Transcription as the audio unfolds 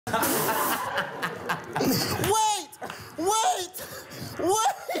Wait!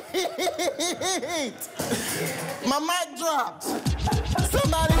 My mic dropped.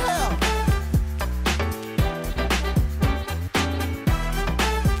 Somebody help.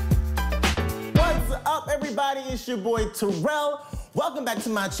 What's up, everybody? It's your boy, Terrell. Welcome back to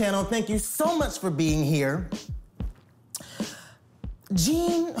my channel. Thank you so much for being here.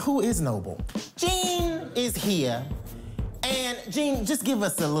 Gene, who is Noble? Gene is here. And Gene, just give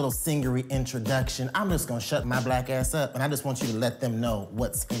us a little singery introduction. I'm just gonna shut my black ass up, and I just want you to let them know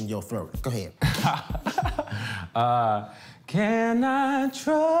what's in your throat. Go ahead. Can I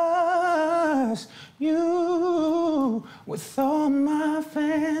trust you with all my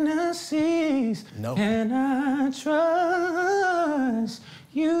fantasies? No. Can I trust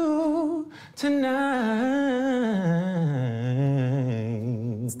you tonight?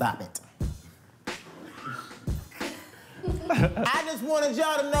 Stop it. I just wanted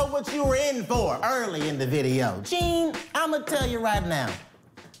y'all to know what you were in for early in the video. Gene, I'm gonna tell you right now.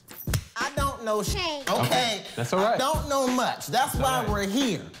 I don't know shit. Okay. That's all right. I don't know much. That's why we're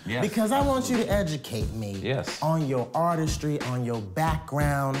here. Yes. Because I want you to educate me on your artistry, on your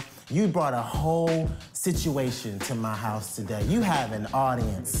background. You brought a whole situation to my house today. You have an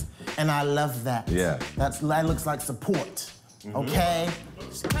audience, and I love that. Yeah. That looks like support, okay?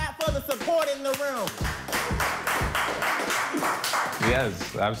 Clap for the support in the room.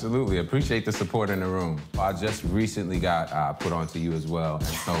 Yes, absolutely. Appreciate the support in the room. I just recently got put onto you as well. And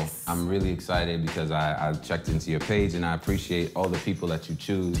so I'm really excited because I checked into your page and I appreciate all the people that you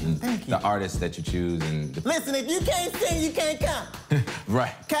choose and the artists that you choose. And Listen, if you can't sing, you can't come.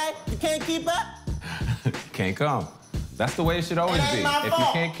 Right. Okay? You can't keep up? Can't come. That's the way it should always be. If you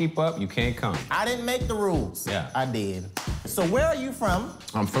can't keep up, you can't come. I didn't make the rules. Yeah. I did. So where are you from?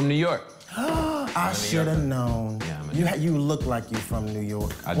 I'm from New York. I should have known. Yeah, you look like you're from New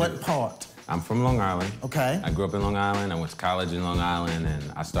York. What part? I'm from Long Island. Okay. I grew up in Long Island. I went to college in Long Island,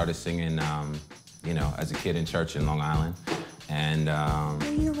 and I started singing, you know, as a kid in church in Long Island. And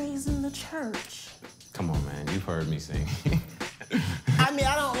Were you raised in the church? Come on, man, you've heard me sing. I mean,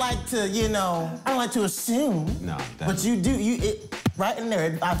 I don't like to, I don't like to assume. No, but you do. Right in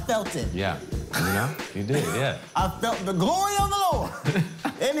there, I felt it. Yeah, you know, you did, yeah. I felt the glory of the Lord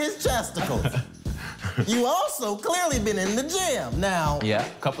in his chesticles. You also clearly been in the gym. Now. Yeah, a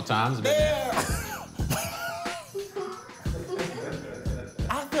couple times. There.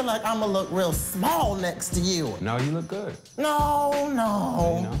 I feel like I'm gonna look real small next to you. No, you look good. No. You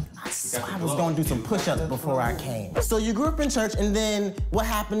know? I was gonna do some push-ups before I came. So you grew up in church, and then what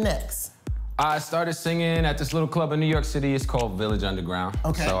happened next? I started singing at this little club in New York City. It's called Village Underground.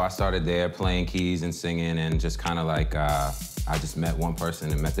 Okay. So I started there playing keys and singing and just kind of like, I just met one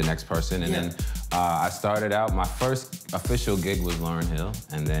person and met the next person. And then I started out, my first official gig was Lauryn Hill.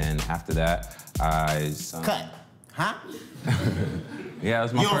 And then after that, I... Cut, huh? Yeah, it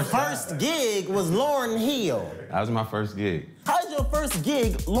was my first. Your first gig was Lauryn Hill. That was my first gig. How's your first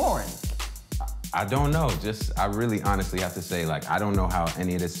gig, Lauryn? I don't know. I really honestly have to say, like, I don't know how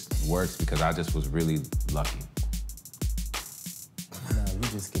any of this works because I just was really lucky. No, you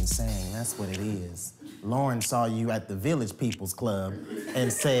just can sing. That's what it is. Lauryn saw you at the Village People's Club and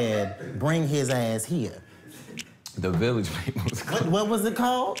said, bring his ass here. The Village People's Club. What was it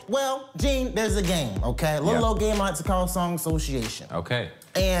called? Well, Gene, there's a game, okay? A little old game I like to call Song Association. Okay.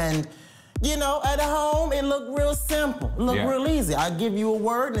 And, at home, it looked real simple. It looked real easy. I give you a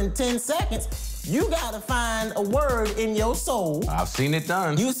word, and in 10 seconds, you gotta find a word in your soul. I've seen it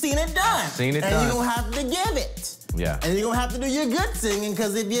done. You've seen it done. Seen it done. And you're gonna have to give it. Yeah. And you're gonna have to do your good singing,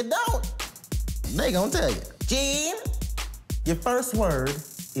 because if you don't, they gonna tell you. Gene, your first word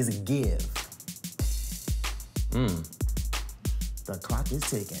is give. The clock is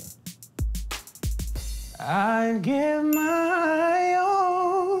ticking. I give my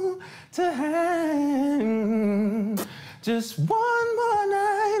all to hang. Just one more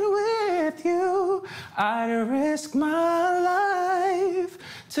night with you. I'd risk my life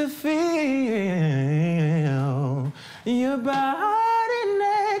to feel your body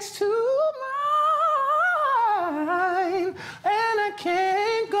next to mine. And I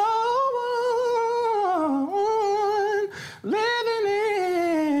can't go on living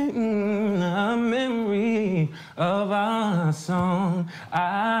in a memory of our song.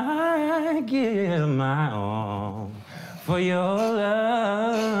 I give my all for your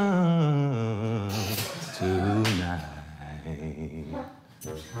love tonight.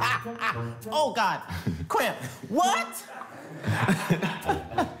 Oh, God. Cramp. What?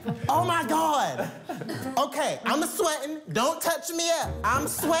 Oh, my God. Okay, I'm sweating. Don't touch me up. I'm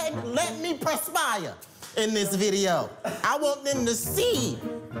sweating. Let me perspire in this video. I want them to see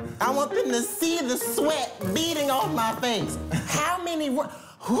I want them to see the sweat beating off my face. How many words?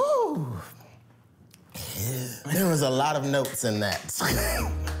 Whew. There was a lot of notes in that.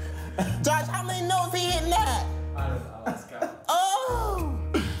 Josh, how many notes he hitting that? I don't know, let's go. Oh!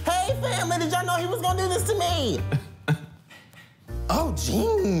 Hey, family, did y'all know he was gonna do this to me? Oh,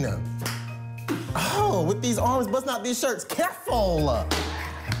 Gene. Oh, with these arms busting out these shirts, careful.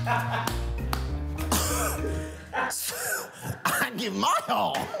 I give my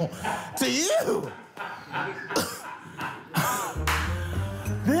all to you.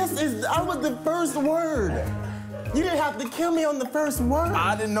 I was the first word. You didn't have to kill me on the first word.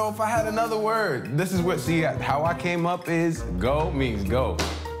 I didn't know if I had another word. This is what, see, how I came up is go means go.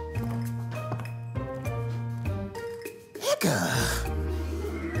 Nigga.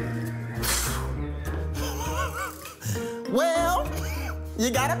 Well, you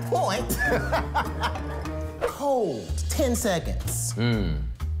got a point. Cold, 10 seconds.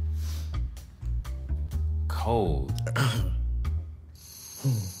 Cold.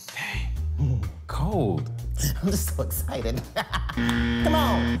 Dang. Cold. I'm just so excited. Come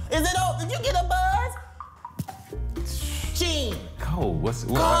on. Is it old? Did you get a buzz? Gene. Cold. What?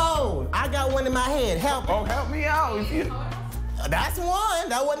 Cold. I got one in my head. Help. Oh, help me out. If you... That's one.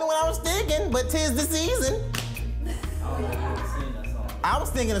 That wasn't the one I was thinking, but 'tis the season. I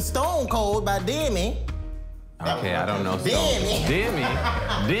was thinking of Stone Cold by Demi. Okay, I don't know. Demi. Demi.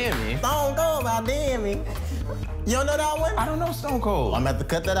 Stone Cold by Demi. You don't know that one? I don't know Stone Cold. I'm gonna have to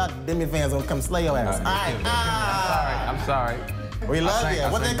cut that out. Demi fans gonna come slay your ass. All right. I'm sorry. We love you.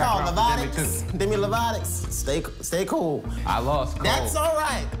 What they call Levotics? Demi Levotics. Stay cool. I lost Cold. That's all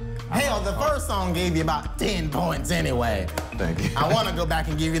right. Hell, the first song gave you about 10 points anyway. Thank you. I want to go back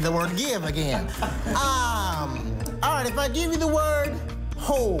and give you the word give again. All right, if I give you the word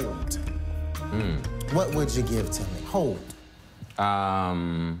hold, what would you give to me? Hold.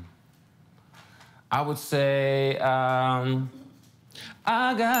 I would say, I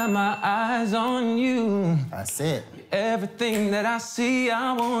got my eyes on you. That's it. Everything that I see,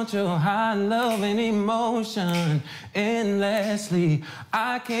 I want your high love and emotion endlessly.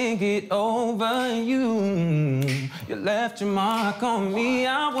 I can't get over you. You left your mark on me.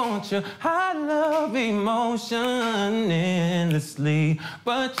 I want your high love emotion endlessly.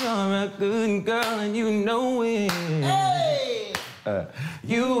 But you're a good girl and you know it. Hey!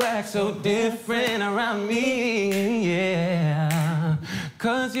 You act so different around me, yeah.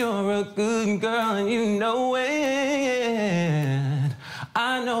 'Cause you're a good girl and you know it.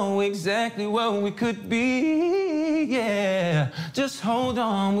 I know exactly what we could be, yeah. Just hold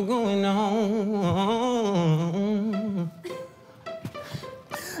on, we're going on.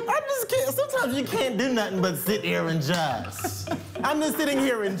 I just can't, sometimes you can't do nothing but sit here and just. I'm just sitting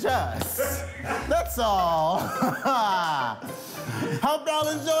here and just. That's all. Hope y'all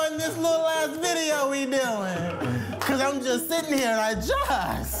enjoying this little ass video we doing. Cause I'm just sitting here and I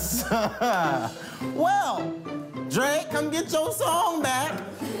just. Well, Drake, come get your song back.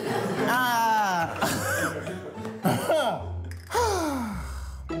 It's all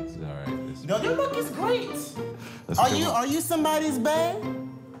right. No, your look is great. Are you somebody's bae?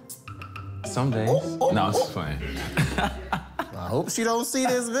 Some days. No, it's fine. I hope she don't see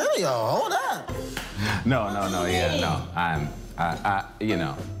this video. Hold up. No, yeah, no. You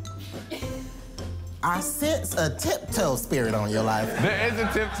know. I sense a tiptoe spirit on your life. There is a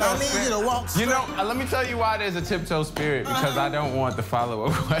tiptoe I need spirit. you to walk straight. You know, let me tell you why there's a tiptoe spirit, because I don't want the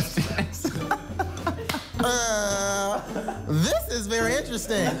follow-up questions. This is very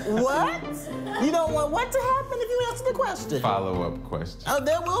interesting. What? You don't want what to happen if you answer the question? Follow-up question. Oh,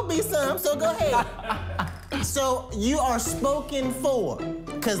 there will be some, so go ahead. So you are spoken for,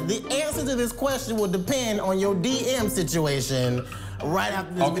 because the answer to this question will depend on your DM situation right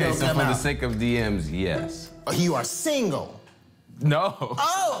after this video Okay, so come for out. the sake of DMs, yes. You are single. No.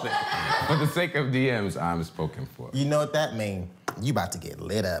 Oh! For the sake of DMs, I'm spoken for. You know what that means? You about to get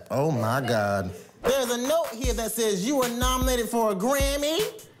lit up. Oh my God. There's a note here that says you were nominated for a Grammy.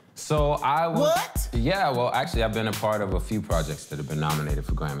 So I was... What? Yeah, well, actually, I've been a part of a few projects that have been nominated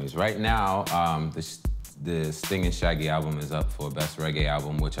for Grammys. Right now, the Sting and Shaggy album is up for Best Reggae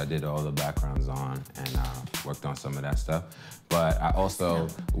Album, which I did all the backgrounds on and worked on some of that stuff. But I also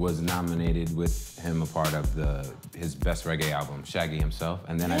was nominated with him a part of his Best Reggae Album, Shaggy himself.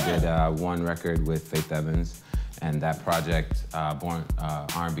 And then I did one record with Faith Evans, and that project, Born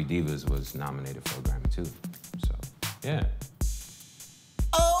R&B Divas, was nominated for a Grammy too. So, yeah.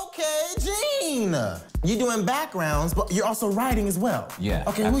 Okay, Gene. You're doing backgrounds, but you're also writing as well. Yeah.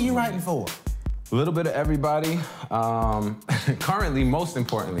 Okay, absolutely. who are you writing for? A little bit of everybody. Currently, most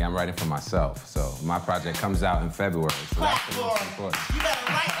importantly, I'm writing for myself. So my project comes out in February. So that's the most important. You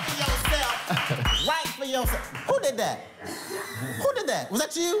better write for yourself. Who did that? Who did that? Was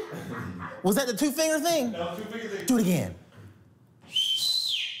that you? Was that the two-finger thing? No, two-finger thing. Do it again.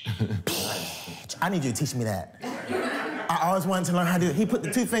 I need you to teach me that. I always wanted to learn how to do it. He put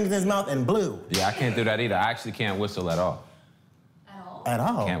the two fingers in his mouth and blew. Yeah, I can't do that either. I actually can't whistle at all. At all? At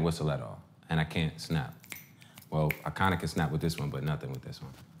all? I can't whistle at all. And I can't snap. Well, I kind of can snap with this one, but nothing with this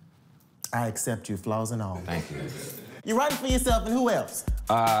one. I accept you, flaws and all. Thank you. You're writing for yourself, and who else?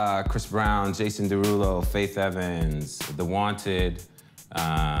 Chris Brown, Jason Derulo, Faith Evans, The Wanted,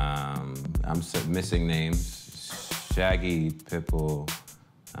 I'm missing names, Shaggy, Pitbull.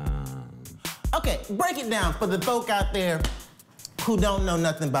 Okay, break it down for the folk out there who don't know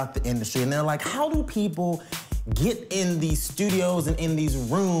nothing about the industry, and they're like, how do people get in these studios and in these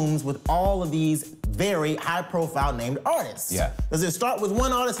rooms with all of these very high-profile named artists? Yeah. Does it start with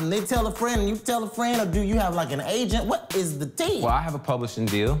one artist and they tell a friend and you tell a friend, or do you have like an agent? What is the tea? Well, I have a publishing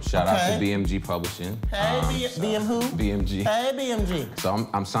deal. Shout out to BMG Publishing. Hey, BM who? BMG. Hey, BMG. So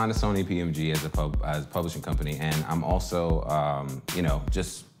I'm signed to Sony PMG as a publishing company, and I'm also, you know,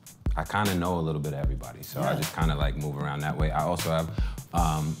 I kind of know a little bit of everybody, so I just kind of like move around that way. I also have,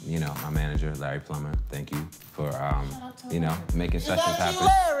 you know, my manager, Larry Plummer. Thank you for, you know, making sessions happen.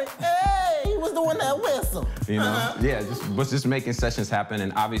 Larry. Hey, he was the one that whistled. You know, yeah, just making sessions happen,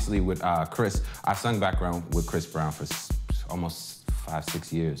 and obviously with Chris, I sung background with Chris Brown for almost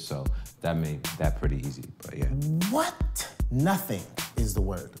 5-6 years, so that made that pretty easy. But yeah. What? Nothing is the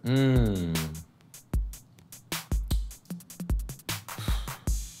word.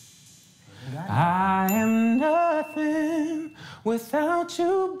 I am nothing without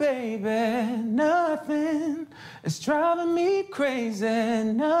you, baby, nothing. It's driving me crazy,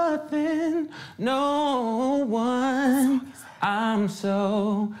 nothing, no one. I'm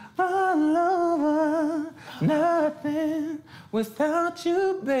so all over, nothing without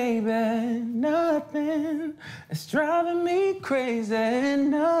you, baby, nothing. It's driving me crazy,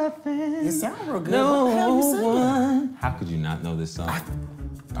 nothing. You sound real good. No what the hell you singing? one. How could you not know this song?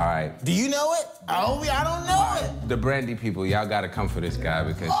 All right. Do you know it? Oh, I don't know it. The Brandy people, y'all gotta come for this guy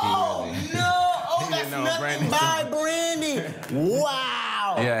because he really... No! Oh, You that's know, nothing Brandy. by Brandy.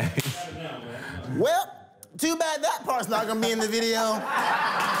 Wow. Yeah. Well, too bad that part's not gonna be in the video.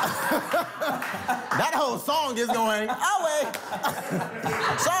 That whole song is going away.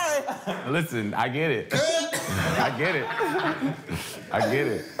 Sorry. Listen, I get it. I get it. I get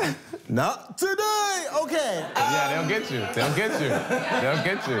it. Not today. Okay. Yeah, they'll get you. They'll get you. They'll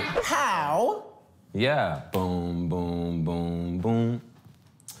get you. How? Yeah. Boom, boom, boom, boom.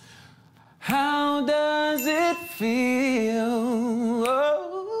 How does it feel?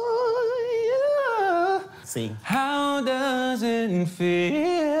 Oh, yeah. See. How does it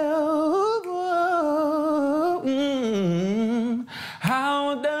feel?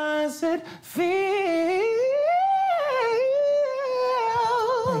 How does it feel?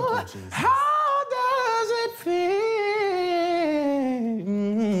 Thank you, Jesus. How does it feel?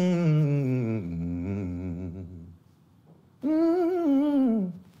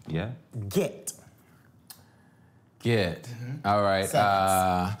 Yeah. Get. Get. All right.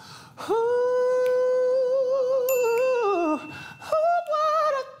 Who would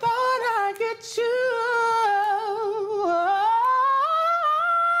have thought I'd get you?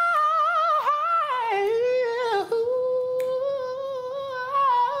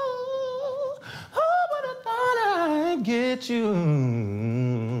 Who would have thought I'd get you?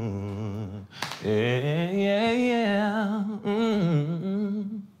 Yeah, yeah, yeah.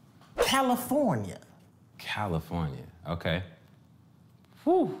 California. California. Okay.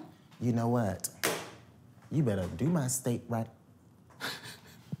 Whew. You know what? You better do my state right.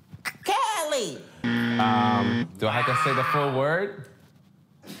 Cali! Do I have to say the full word?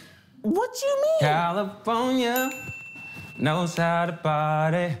 What you mean? California knows how to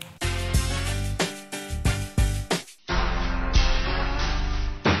party.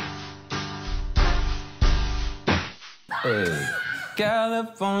 Hey,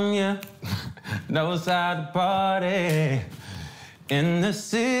 California knows how to party in the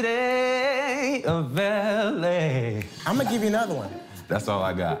city of LA. I'm gonna give you another one. That's all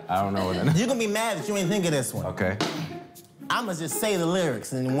I got. I don't know what You're gonna be mad that you ain't think of this one. Okay. I'm gonna just say the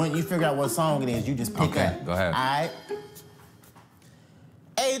lyrics, and when you figure out what song it is, you just pick Okay, up. go ahead. All right.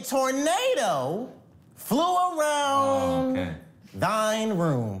 A tornado flew around Okay. thine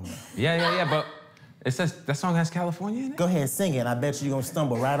room. Yeah, but It says, that song has California in it? Go ahead, sing it. I bet you're gonna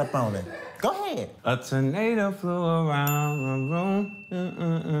stumble right up on it. Go ahead. A tornado flew around the room,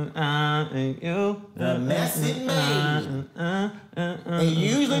 and you. The mess it made. It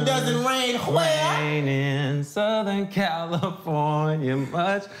usually doesn't rain where? Rain in Southern California,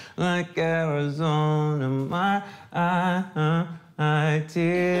 much like Arizona. My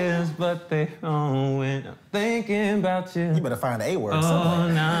tears, but they don't when I'm thinking about you. You better find the A word somewhere. Oh,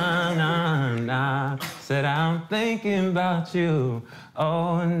 somewhere. nah. Said I'm thinking about you.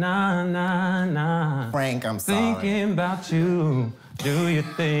 Oh, nah. Frank, I'm sorry. Thinking about you. Do you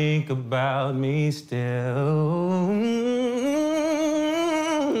think about me still?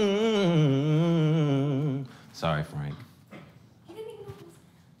 Sorry, Frank.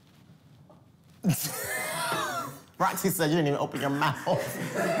 Roxy said you didn't even open your mouth.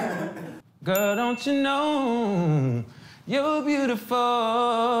 Girl, don't you know you're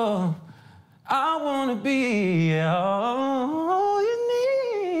beautiful? I wanna be all you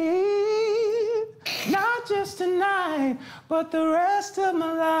need. Not just tonight, but the rest of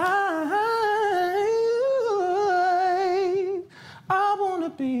my life. I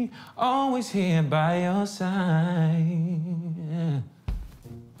wanna be always here by your side.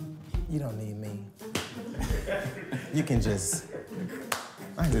 You don't need me. You can just,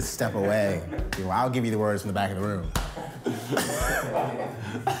 I can just step away. I'll give you the words from the back of the room.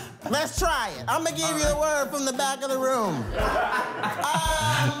 Let's try it. I'm gonna give you the word from the back of the room.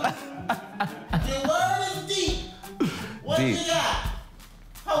 Your word is deep. What deep. you got?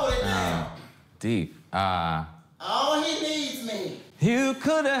 Hold it down. Deep. Oh, he needs me. You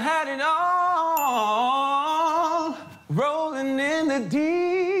could have had it all, rolling in the deep.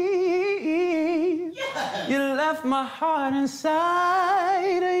 Yeah. You left my heart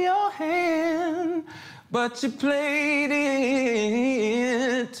inside of your hand, but you played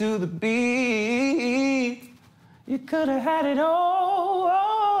it to the beat. You could have had it all,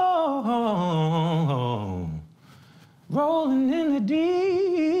 rolling in the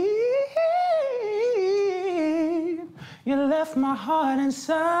deep. You left my heart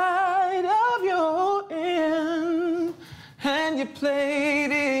inside of your hand, and you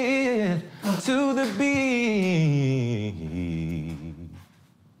played it to the beat.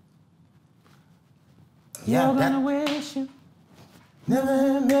 Yeah, You're gonna wish you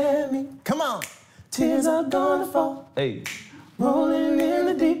never met me. Come on. tears are gonna fall. Hey, rolling in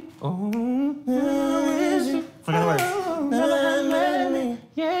the deep. Oh, wish you never met me.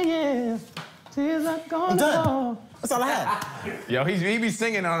 Yeah. Tears are gonna I'm done. fall. That's all I had. Yo, he be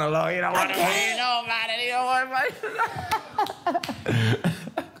singing on the low. You don't want to know about it. You don't want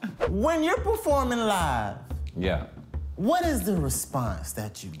to. When you're performing live, Yeah. what is the response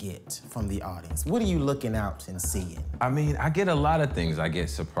that you get from the audience? What are you looking out and seeing? I mean, I get a lot of things. I get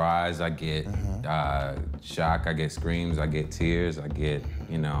surprise, I get shock, I get screams, I get tears, I get,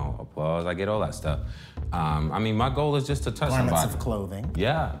 applause, I get all that stuff. I mean, my goal is just to touch somebody. Garments of clothing.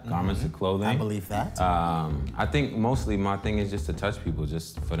 Yeah, garments of clothing. I believe that. I think mostly my thing is just to touch people,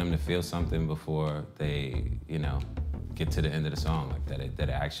 just for them to feel something before they, get to the end of the song, like that it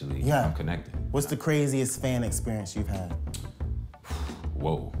actually I'm connected. What's the craziest fan experience you've had?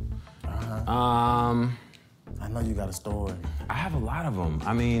 Whoa. I know you got a story. I have a lot of them.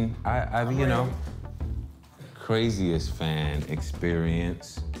 I mean, craziest fan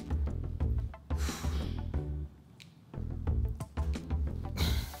experience.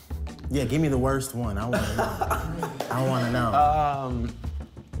 Yeah, give me the worst one. I want to know. I want to know.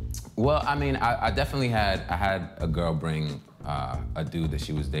 Well, I mean, I definitely had a girl bring a dude that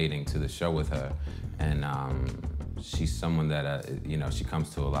she was dating to the show with her, and she's someone that she comes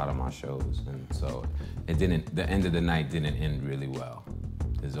to a lot of my shows, and so the end of the night didn't end really well.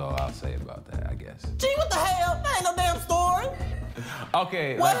 Is all I'll say about that, I guess. Gee, what the hell? That ain't no damn story.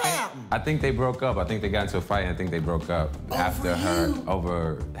 Okay. What happened? I think they broke up. I think they got into a fight, and I think they broke up after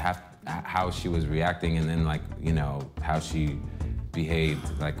how she was reacting, and then how she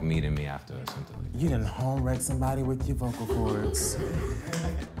behaved, like meeting me after or something. You done home wreck somebody with your vocal cords.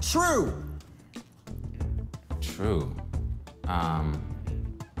 True. True.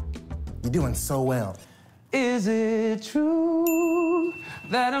 You're doing so well. Is it true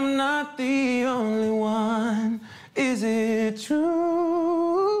that I'm not the only one? Is it true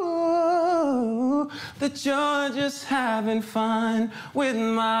that you're just having fun with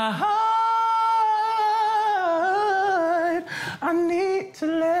my heart? I need to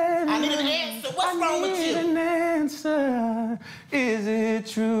let I need an answer. What's wrong with you? I need an answer. Is it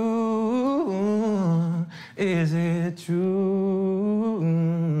true? Is it true?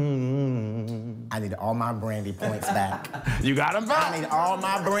 I need all my Brandy points back. You got them back? I need all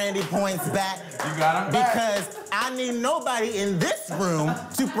my Brandy points back. You got them back. Because I need nobody in this room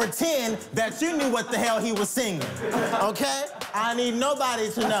to pretend that you knew what the hell he was singing, okay? I need nobody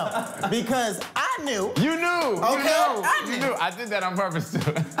to know, because I knew. You knew. Okay? You knew. I did that on purpose,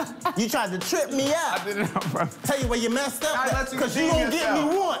 too. You tried to trip me up. I did it on purpose. Tell you where you messed up? Because you gonna get me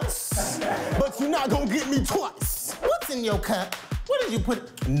once, but you're not gonna get me twice. What's in your cup? What did you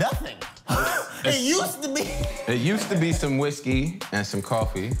put? Nothing. It used to be. It used to be some whiskey and some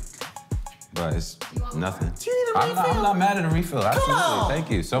coffee, but it's nothing. Do you need a refill? I'm not mad at a refill. Absolutely. Come on. Thank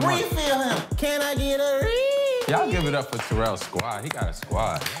you so much. Refill him. Can I get a refill? Y'all give it up for Terrell's squad. He got a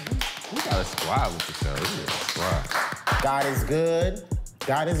squad. He got a squad with the show. He got a squad. God is good.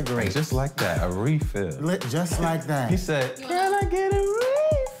 God is great. Just like that, a refill. Just like that. He said, can I get a refill?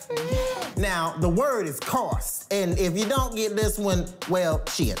 Now, the word is cost. And if you don't get this one, well,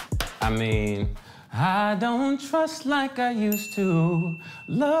 shit. I mean, I don't trust like I used to,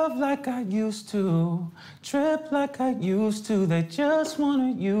 love like I used to, trip like I used to. They just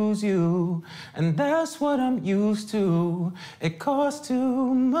wanna use you, and that's what I'm used to. It costs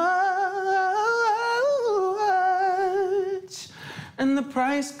too much, and the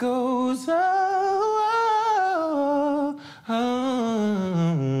price goes up.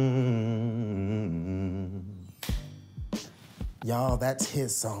 Y'all, that's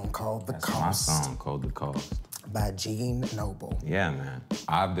his song called The Cost. That's my song called The Cost. By Gene Noble. Yeah, man.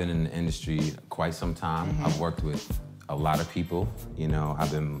 I've been in the industry quite some time. I've worked with a lot of people. You know,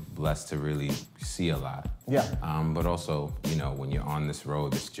 I've been blessed to really see a lot. Yeah. But also, you know, when you're on this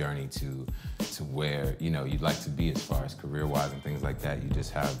road, this journey to where, you know, you'd like to be as far as career-wise and things like that, you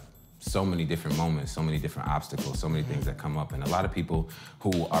just have so many different moments, so many different obstacles, so many things that come up. And a lot of people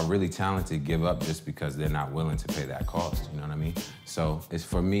who are really talented give up just because they're not willing to pay that cost, you know what I mean? So it's,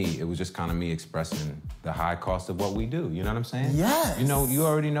 for me, it was just kind of me expressing the high cost of what we do, you know what I'm saying? Yes. You know, you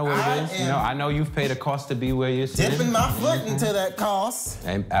already know what it is. You know, I know you've paid a cost to be where you're sitting. Dipping my foot into that cost.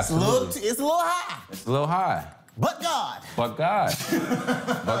 And absolutely. It's a little high. It's a little high. But God. But God.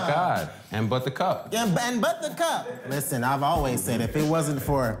 But God. And but the cup. Yeah, and but the cup. Listen, I've always said if it wasn't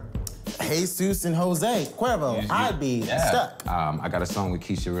for Jesus and Jose Cuervo, I'd be stuck. I got a song with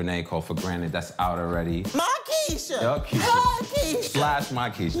Keisha Renee called For Granted. That's out already. My Keisha. Yo, Keisha. Hi, Keisha. Slash my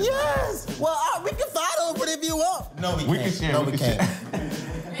Keisha. Yes. Well, we can fight over it if you want. No, we can't. Can share. No, we can't.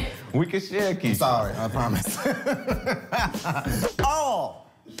 We can share, Keisha. I'm sorry, I promise. All.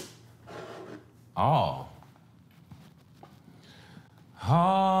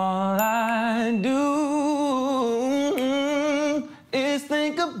 All I do is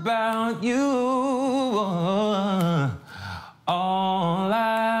think about you. All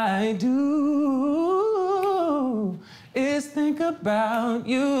I do is think about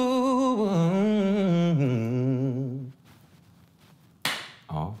you.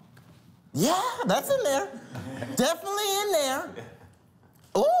 Oh. Yeah, that's in there. Definitely in there.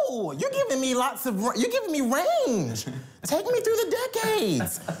 Ooh, you're giving me you're giving me range. Take me through the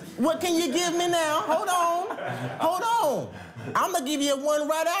decades. What can you give me now? Hold on. I'm gonna give you one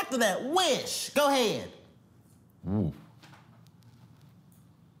right after that. Wish. Go ahead. Ooh.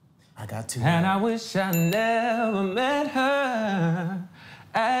 I got two. And I wish I never met her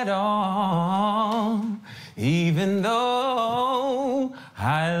at all, even though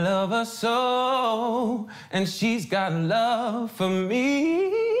I love her so, and she's got love for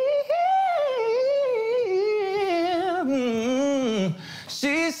me.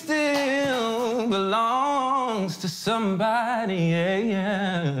 She still belongs to somebody,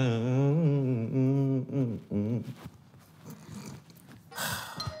 yeah.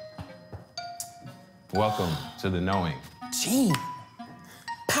 Welcome to the knowing. Gene.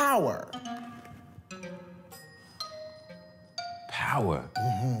 Power. Power.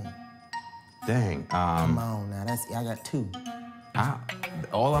 Dang. Come on now, I got two.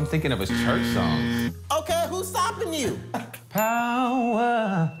 All I'm thinking of is church songs. Okay, who's stopping you?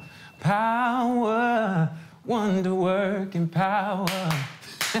 Power, power, wonder working power.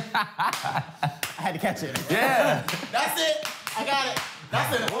 I had to catch it. Yeah. That's it. I got it.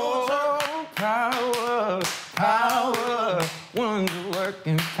 That's it. Oh, power, power, wonder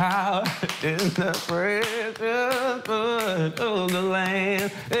working power in the precious blood of the Lamb.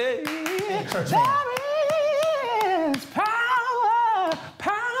 Hey, there is power,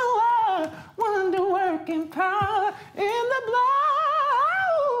 power, wonder working power in the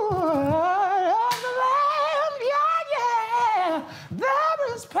blood of the Lamb. Yeah, yeah. There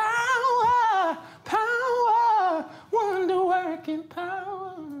is power, power, wonder working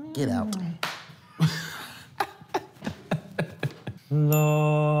power. Get out.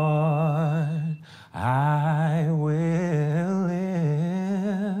 Lord,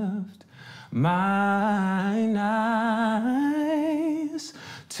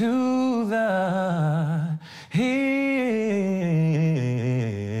 to the hills,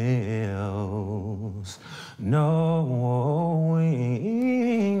 knowing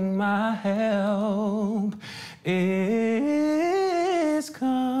my help is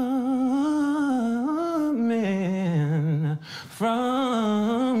coming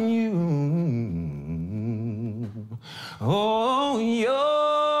from you. Oh, your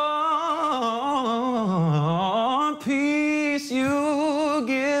peace you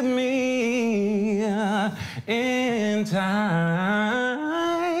give me in times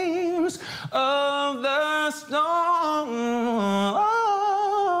of the storm.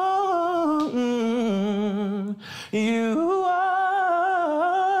 You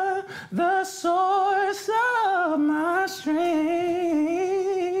are the source of my strength,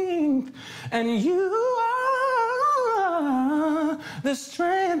 and you are the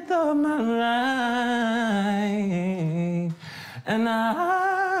strength of my life. And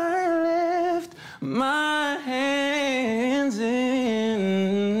I lift my hands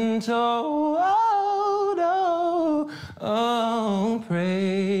in total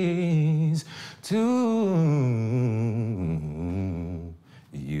praise to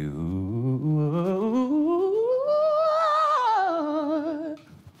you.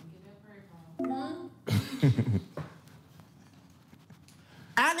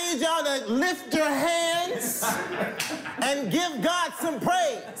 I need y'all to lift your hands and give God some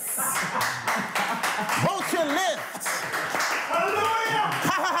praise. Won't you lift? Hallelujah!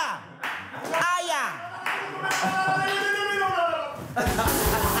 Ha ha ha! Aya!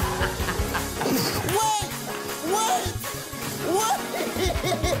 Wait!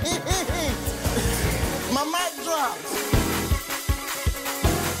 My mic dropped.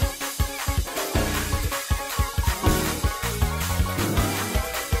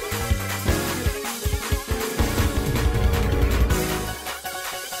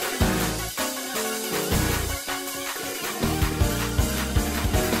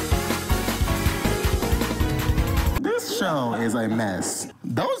 This show is a mess.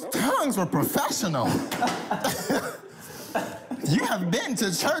 Those tongues were professional. You have been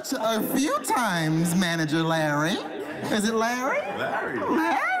to church a few times, Manager Larry. Is it Larry? Larry.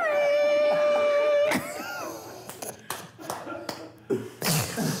 Larry!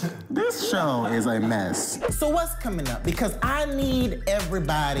 This show is a mess. So what's coming up? Because I need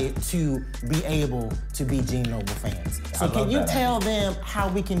everybody to be able to be Gene Noble fans. So can you tell them how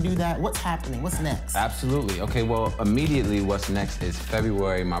we can do that? What's happening? What's next? Absolutely. Okay, well, immediately what's next is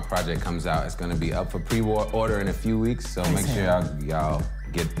February, my project comes out. It's gonna be up for pre-order in a few weeks, so make sure y'all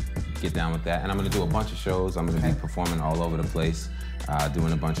get down with that. And I'm gonna do a bunch of shows. I'm gonna be performing all over the place,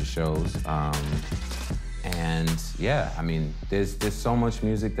 doing a bunch of shows. And yeah, I mean, there's so much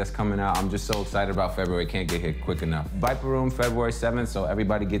music that's coming out. I'm just so excited about February, can't get here quick enough. Viper Room, February 7th, so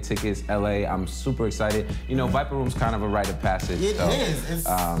everybody get tickets, LA. I'm super excited. You know, Viper Room's kind of a rite of passage. It is. It's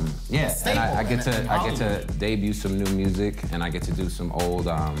yeah, and I get to debut some new music, and I get to do some old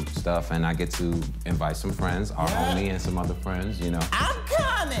stuff, and I get to invite some friends, our homie and some other friends, you know. I'm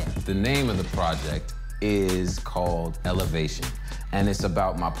coming! The name of the project is called Elevation. And it's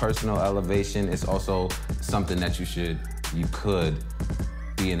about my personal elevation. It's also something that you could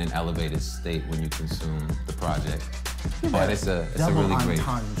be in an elevated state when you consume the project. But it's a really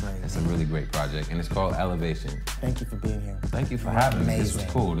great project, and it's called Elevation. Thank you for being here. Thank you for having me. This was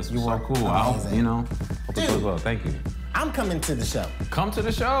cool. This was so cool. I hope, you know, hope it goes well. Thank you. I'm coming to the show. Come to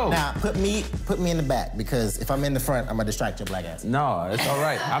the show. Now, put me in the back, because if I'm in the front, I'm gonna distract your black ass. No, it's all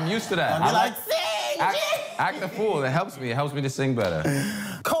right. I'm used to that. I'll be like, sing! Act the fool. It helps me. It helps me to sing better.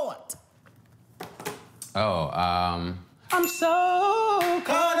 Court. Oh, I'm so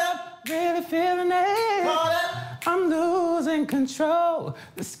caught up, really feeling it. Caught up. I'm losing control.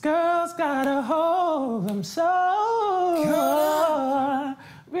 This girl's got a hold. I'm so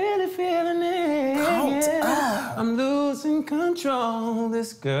really feeling it. Yeah. I'm losing control.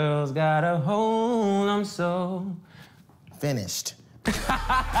 This girl's got a hold. I'm so finished.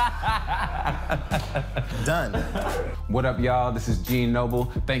 Done. What up, y'all? This is Gene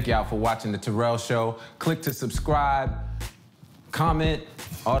Noble. Thank y'all for watching the Terrell Show. Click to subscribe, comment,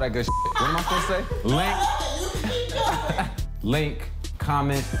 all that good shit. What am I supposed to say? Link,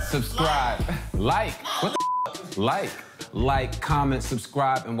 comment, subscribe. Like, what the Like, comment,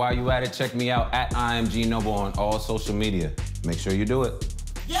 subscribe, and while you at it, check me out at I am Gene Noble on all social media. Make sure you do it.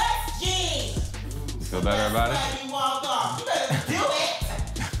 Yes, Gene! You feel better about it?